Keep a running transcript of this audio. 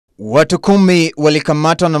Watu 10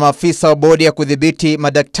 walikamatwa na maafisa wa bodi ya kudhibiti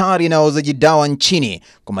madaktari na wauzaji dawa nchini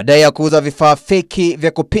kwa madai ya kuuza vifaa feki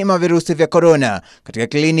vya kupima virusi vya corona katika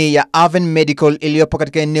kliniki ya Avane Medical iliyopo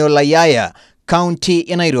katika eneo la Haya, kaunti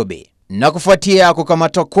ya Nairobi. Na kufuatia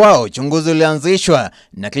kukamatwa kwao, uchunguzi ulianzishwa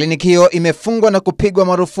na kliniki hiyo imefungwa na kupigwa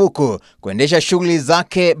marufuku kuendesha shughuli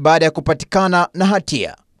zake baada ya kupatikana na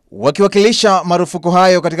hatia. Wakiwakilisha marufuku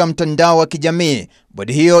hayo katika mtandao wa kijamii,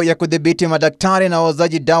 bodi hiyo ya kudhibiti madaktari na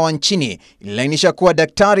wauzaji dawa nchini ililainisha kuwa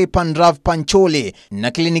Daktari Panrav Pancholi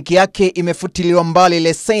na kliniki yake imefutiliwa mbali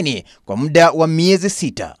leseni kwa muda wa miezi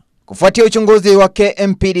 6. Kufuatia uchunguzi wake,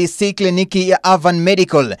 MPDC kliniki ya Avane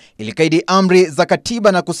Medical ilikaidi amri za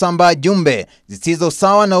katiba na kusambaa jumbe zisizo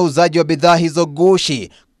sawa na uuzaji wa bidhaa hizo gushi.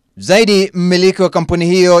 Zaidi, mmiliki wa kampuni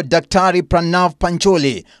hiyo Daktari Panrav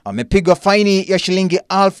Pancholi amepigwa faini ya shilingi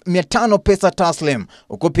 1,500 pesa taslim,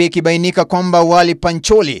 huku pia ikibainika kwamba wali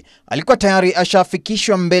Pancholi alikuwa tayari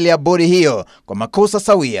ashafikishwa mbele ya bodi hiyo kwa makosa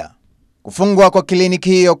sawia. Kufungwa kwa kliniki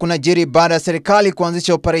hiyo kunajiri baada ya serikali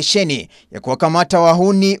kuanzisha operesheni ya kuwakamata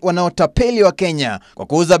wahuni wanaotapeli wa Kenya kwa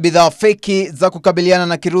kuuza bidhaa feki za kukabiliana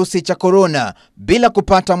na kirusi cha corona bila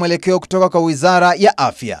kupata mwelekeo kutoka kwa Wizara ya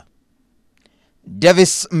Afya.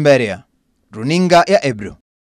 Davis Mberia, Runinga ya Ebru.